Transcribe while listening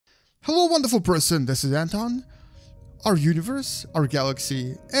Hello wonderful person, this is Anton. Our universe, our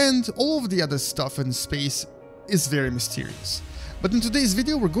galaxy, and all of the other stuff in space is very mysterious. But in today's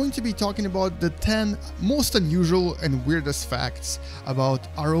video we're going to be talking about the 10 most unusual and weirdest facts about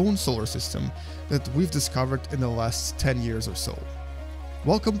our own solar system that we've discovered in the last 10 years or so.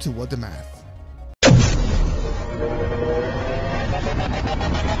 Welcome to What the Math.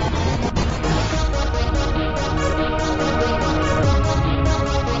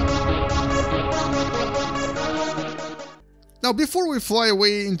 Now, before we fly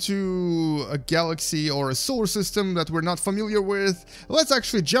away into a galaxy or a solar system that we're not familiar with, let's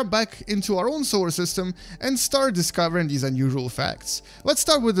actually jump back into our own solar system and start discovering these unusual facts. Let's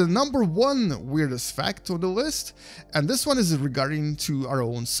start with the number one weirdest fact on the list, and this one is regarding to our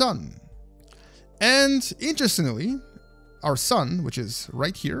own sun. And interestingly, our sun, which is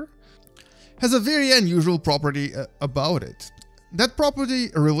right here, has a very unusual property about it. That property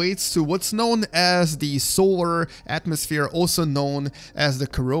relates to what's known as the solar atmosphere, also known as the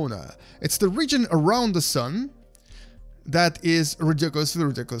corona. It's the region around the sun that is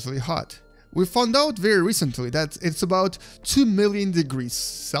ridiculously hot. We found out very recently that it's about 2 million degrees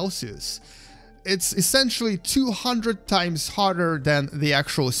Celsius. It's essentially 200 times hotter than the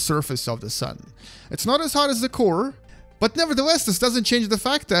actual surface of the sun. It's not as hot as the core, but nevertheless, this doesn't change the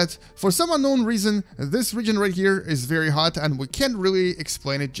fact that, for some unknown reason, this region right here is very hot and we can't really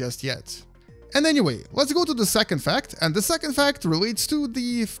explain it just yet. And anyway, let's go to the second fact, and the second fact relates to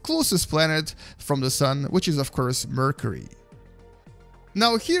the closest planet from the sun, which is of course Mercury.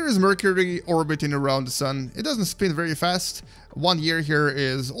 Now here is Mercury orbiting around the sun. It doesn't spin very fast. 1 year here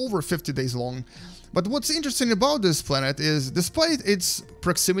is over 50 days long. But what's interesting about this planet is, despite its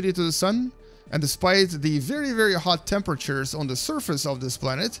proximity to the sun, and despite the very hot temperatures on the surface of this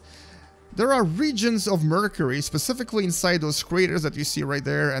planet, there are regions of Mercury, specifically inside those craters that you see right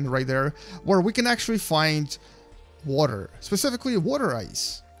there and right there, where we can actually find water, specifically water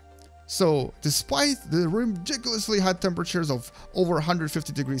ice. So, despite the ridiculously hot temperatures of over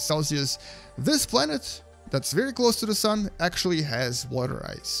 150 degrees Celsius, this planet, that's very close to the sun, actually has water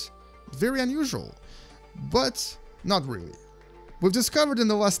ice. Very unusual, but not really. We've discovered in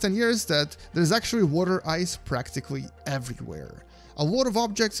the last 10 years that there's actually water ice practically everywhere. A lot of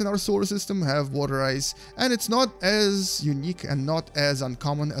objects in our solar system have water ice, and it's not as unique and not as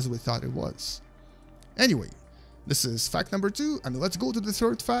uncommon as we thought it was. Anyway, this is fact number 2, and let's go to the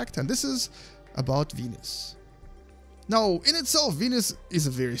third fact, and this is about Venus. Now, in itself, Venus is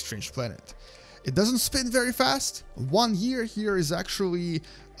a very strange planet. It doesn't spin very fast. 1 year here is actually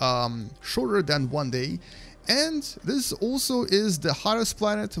shorter than 1 day. And this also is the hottest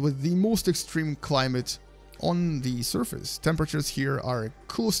planet with the most extreme climate on the surface. Temperatures here are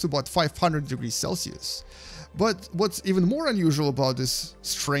close to about 500 degrees Celsius. But what's even more unusual about this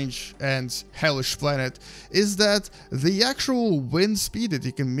strange and hellish planet is that the actual wind speed that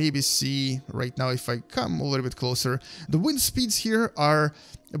you can maybe see right now if I come a little bit closer, the wind speeds here are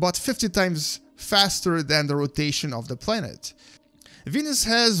about 50 times faster than the rotation of the planet. Venus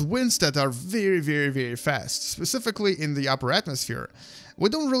has winds that are very fast, specifically in the upper atmosphere. We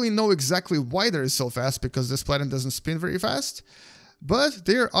don't really know exactly why they're so fast because this planet doesn't spin very fast, but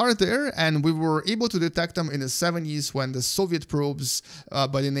they are there, and we were able to detect them in the 70s when the Soviet probes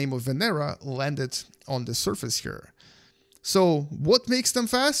by the name of Venera landed on the surface here. So what makes them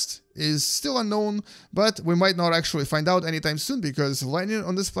fast is still unknown, but we might not actually find out anytime soon because landing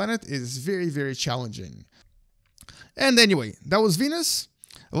on this planet is very challenging. And anyway, that was Venus.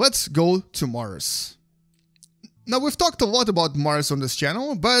 Let's go to Mars. Now, we've talked a lot about Mars on this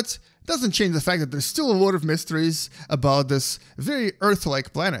channel, but it doesn't change the fact that there's still a lot of mysteries about this very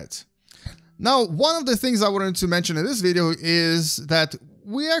Earth-like planet. Now, one of the things I wanted to mention in this video is that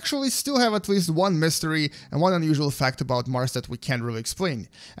we actually still have at least one mystery and one unusual fact about Mars that we can't really explain.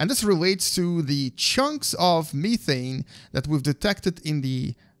 And this relates to the chunks of methane that we've detected in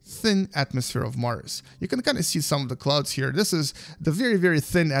the thin atmosphere of Mars. You can kind of see some of the clouds here. This is the very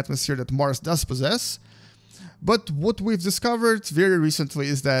thin atmosphere that Mars does possess. But what we've discovered very recently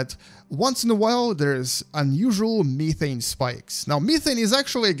is that once in a while there's unusual methane spikes. Now, methane is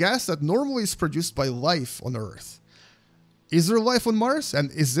actually a gas that normally is produced by life on Earth. Is there life on Mars?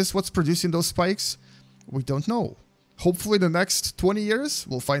 And is this what's producing those spikes? We don't know. Hopefully the next 20 years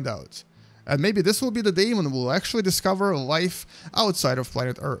we'll find out. And maybe this will be the day when we'll actually discover life outside of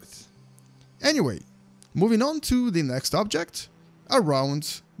planet Earth. Anyway, moving on to the next object,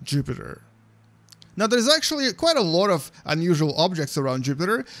 around Jupiter. Now, there's actually quite a lot of unusual objects around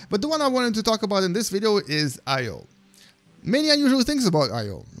Jupiter, but the one I wanted to talk about in this video is Io. Many unusual things about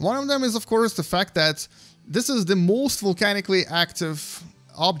Io. One of them is, of course, the fact that this is the most volcanically active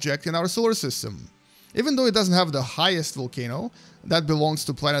object in our solar system. Even though it doesn't have the highest volcano, that belongs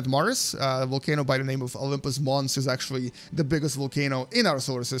to planet Mars. A volcano by the name of Olympus Mons is actually the biggest volcano in our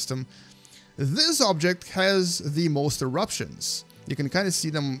solar system. This object has the most eruptions. You can kind of see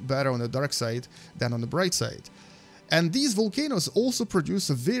them better on the dark side than on the bright side. And these volcanoes also produce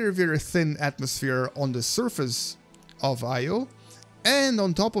a very, very thin atmosphere on the surface of Io. And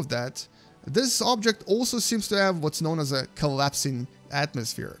on top of that, this object also seems to have what's known as a collapsing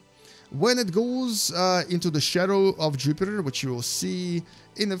atmosphere. When it goes into the shadow of Jupiter, which you will see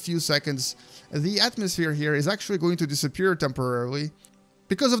in a few seconds, the atmosphere here is actually going to disappear temporarily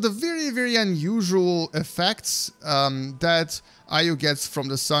because of the very, very unusual effects that Io gets from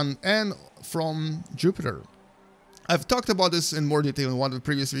the Sun and from Jupiter. I've talked about this in more detail in one of the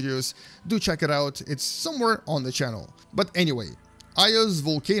previous videos. Do check it out. It's somewhere on the channel. But anyway, Io's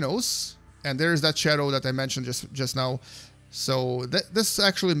volcanoes, and there's that shadow that I mentioned just now. So this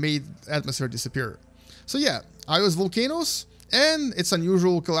actually made atmosphere disappear. So yeah, Io's volcanoes and its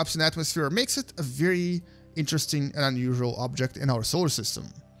unusual collapsing atmosphere makes it a very interesting and unusual object in our solar system.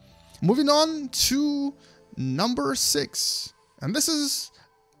 Moving on to number 6, and this is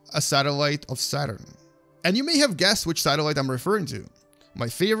a satellite of Saturn. And you may have guessed which satellite I'm referring to. My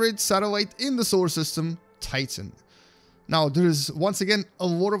favorite satellite in the solar system, Titan. Now, there's once again a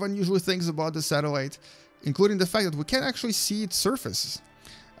lot of unusual things about the satellite, including the fact that we can't actually see its surface.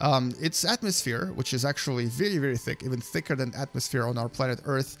 Its atmosphere, which is actually very, very thick, even thicker than atmosphere on our planet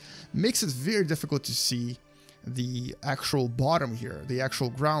Earth, makes it very difficult to see the actual bottom here, the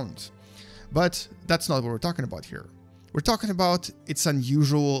actual ground. But that's not what we're talking about here. We're talking about its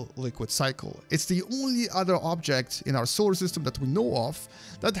unusual liquid cycle. It's the only other object in our solar system that we know of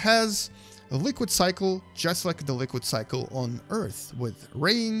that has a liquid cycle just like the liquid cycle on Earth, with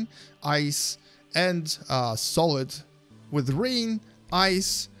rain, ice, and solid, with rain,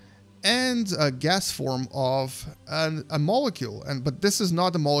 ice, and a gas form of a molecule. But this is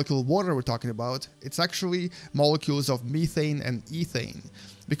not the molecule of water we're talking about. It's actually molecules of methane and ethane.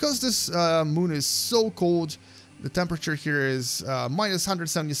 Because this moon is so cold, the temperature here is minus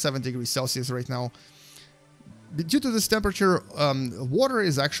 177 degrees Celsius right now. Due to this temperature, water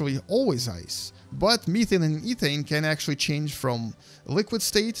is actually always ice. But methane and ethane can actually change from liquid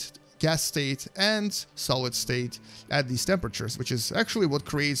state, gas state, and solid state at these temperatures, which is actually what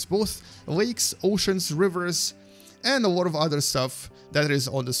creates both lakes, oceans, rivers, and a lot of other stuff that is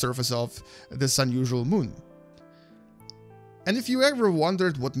on the surface of this unusual moon. And if you ever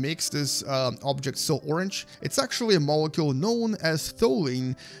wondered what makes this object so orange, it's actually a molecule known as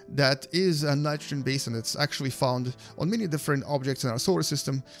toluene that is a nitrogen base, and it's actually found on many different objects in our solar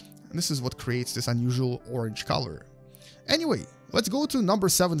system. And this is what creates this unusual orange color. Anyway, let's go to number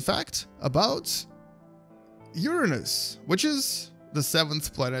 7 fact about Uranus, which is the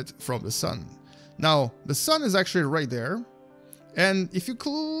 7th planet from the Sun. Now, the Sun is actually right there. And if you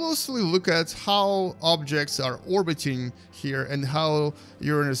closely look at how objects are orbiting here and how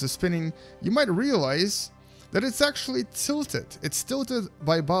Uranus is spinning, you might realize that it's actually tilted. It's tilted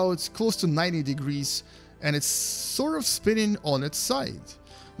by about close to 90 degrees, and it's sort of spinning on its side.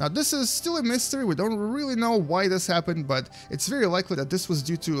 Now, this is still a mystery. We don't really know why this happened, but it's very likely that this was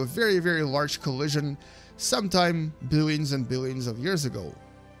due to a very, very large collision sometime billions and billions of years ago.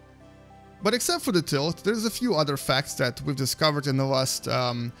 But except for the tilt, there's a few other facts that we've discovered in the last,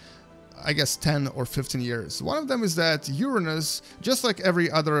 I guess, 10 or 15 years. One of them is that Uranus, just like every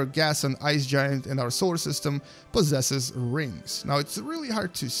other gas and ice giant in our solar system, possesses rings. Now, it's really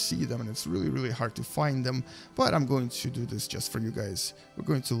hard to see them, and it's really, really hard to find them, but I'm going to do this just for you guys. We're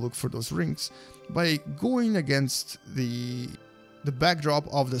going to look for those rings by going against the backdrop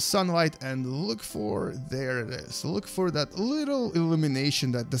of the sunlight and look for, there it is, look for that little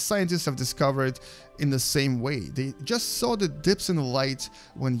illumination that the scientists have discovered in the same way. They just saw the dips in the light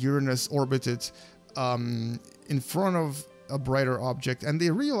when Uranus orbited in front of a brighter object, and they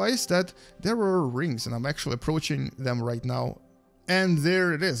realized that there were rings, and I'm actually approaching them right now. And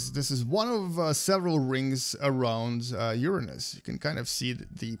there it is. This is one of several rings around Uranus. You can kind of see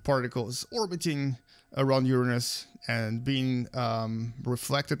the particles orbiting around Uranus and being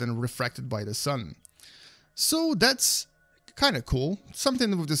reflected and refracted by the sun. So that's kind of cool. Something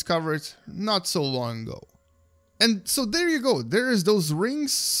that we've discovered not so long ago. And so there you go. There is those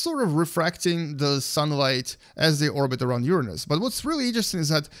rings sort of refracting the sunlight as they orbit around Uranus. But what's really interesting is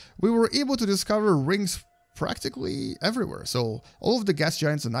that we were able to discover rings practically everywhere. So all of the gas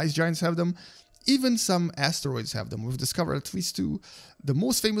giants and ice giants have them. Even some asteroids have them. We've discovered at least 2. The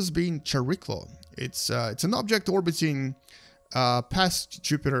most famous being Chariklo. It's an object orbiting past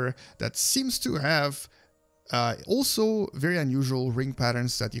Jupiter that seems to have Also, very unusual ring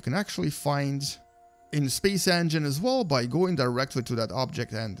patterns that you can actually find in Space Engine as well by going directly to that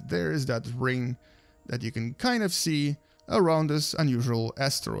object, and there is that ring that you can kind of see around this unusual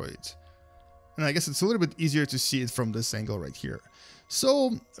asteroid. And I guess it's a little bit easier to see it from this angle right here.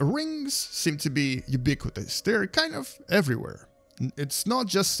 So, rings seem to be ubiquitous. They're kind of everywhere. It's not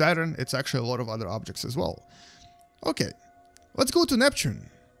just Saturn, it's actually a lot of other objects as well. Okay, let's go to Neptune.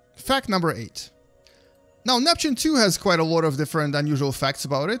 Fact number 8. Now, Neptune too has quite a lot of different unusual facts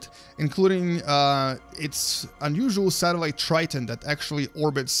about it, including its unusual satellite Triton that actually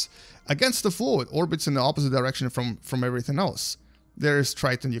orbits against the flow. It orbits in the opposite direction from everything else. There's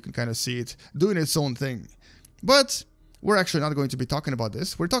Triton, you can kind of see it doing its own thing. But we're actually not going to be talking about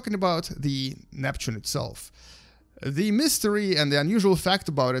this. We're talking about the Neptune itself. The mystery and the unusual fact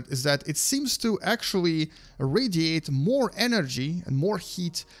about it is that it seems to actually radiate more energy and more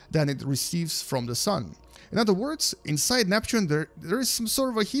heat than it receives from the sun. In other words, inside Neptune there is some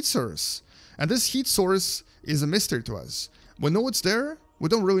sort of a heat source. And this heat source is a mystery to us. We know it's there, we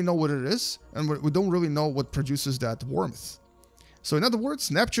don't really know what it is, and we don't really know what produces that warmth. So in other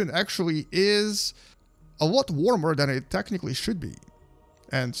words, Neptune actually is a lot warmer than it technically should be.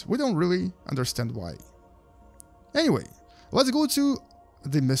 And we don't really understand why. Anyway, let's go to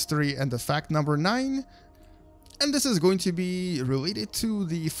the mystery and the fact number 9. And this is going to be related to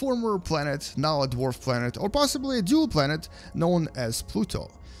the former planet, now a dwarf planet, or possibly a dual planet known as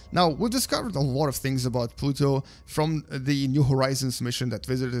Pluto. Now, we've discovered a lot of things about Pluto from the New Horizons mission that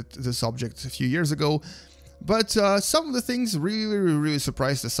visited this object a few years ago, but some of the things really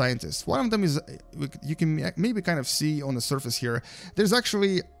surprised the scientists. One of them is, you can maybe kind of see on the surface here, there's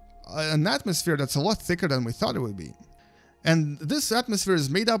actually an atmosphere that's a lot thicker than we thought it would be. And this atmosphere is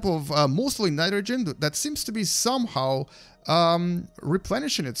made up of mostly nitrogen that seems to be somehow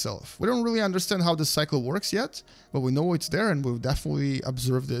replenishing itself. We don't really understand how this cycle works yet, but we know it's there and we've definitely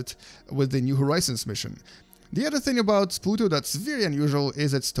observed it with the New Horizons mission. The other thing about Pluto that's very unusual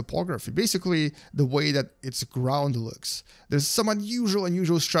is its topography, basically the way that its ground looks. There's some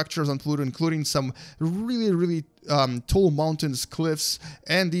unusual structures on Pluto, including some really tall mountains, cliffs,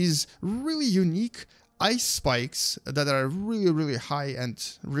 and these really unique ice spikes that are really high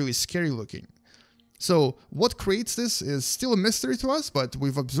and really scary looking. So what creates this is still a mystery to us, but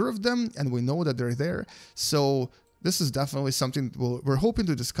we've observed them and we know that they're there. So this is definitely something we're hoping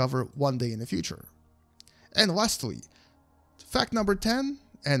to discover one day in the future. And lastly, fact number 10,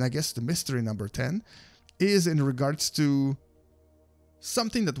 and I guess the mystery number 10, is in regards to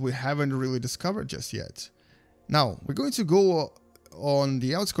something that we haven't really discovered just yet. Now, we're going to go on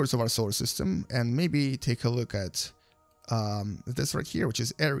the outskirts of our solar system and maybe take a look at this right here, which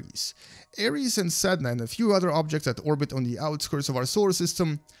is Aries. Aries and Sedna and a few other objects that orbit on the outskirts of our solar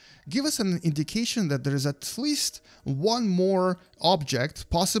system give us an indication that there is at least one more object,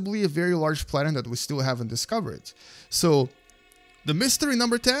 possibly a very large planet that we still haven't discovered. So the mystery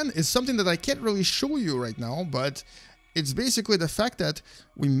number 10 is something that I can't really show you right now, but it's basically the fact that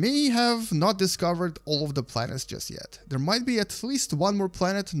we may have not discovered all of the planets just yet. There might be at least one more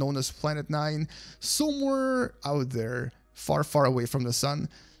planet known as Planet 9 somewhere out there, far away from the sun,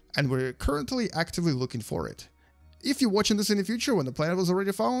 and we're currently actively looking for it. If you're watching this in the future when the planet was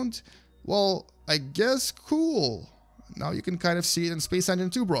already found, well, I guess cool. Now you can kind of see it in Space Engine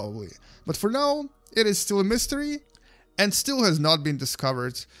 2 probably. But for now, it is still a mystery and still has not been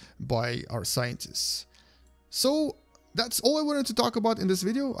discovered by our scientists. So that's all I wanted to talk about in this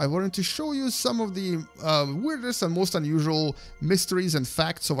video. I wanted to show you some of the weirdest and most unusual mysteries and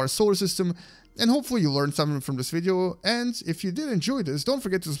facts of our solar system, and hopefully you learned something from this video. And if you did enjoy this, don't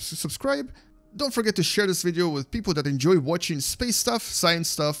forget to subscribe. Don't forget to share this video with people that enjoy watching space stuff, science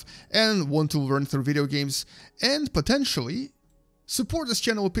stuff, and want to learn through video games, and potentially support this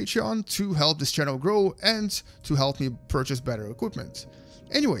channel with Patreon to help this channel grow and to help me purchase better equipment.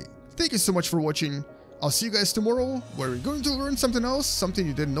 Anyway, thank you so much for watching. I'll see you guys tomorrow, where we're going to learn something else, something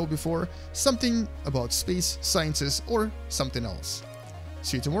you didn't know before, something about space, sciences, or something else.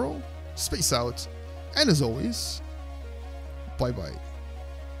 See you tomorrow, space out, and as always, bye bye.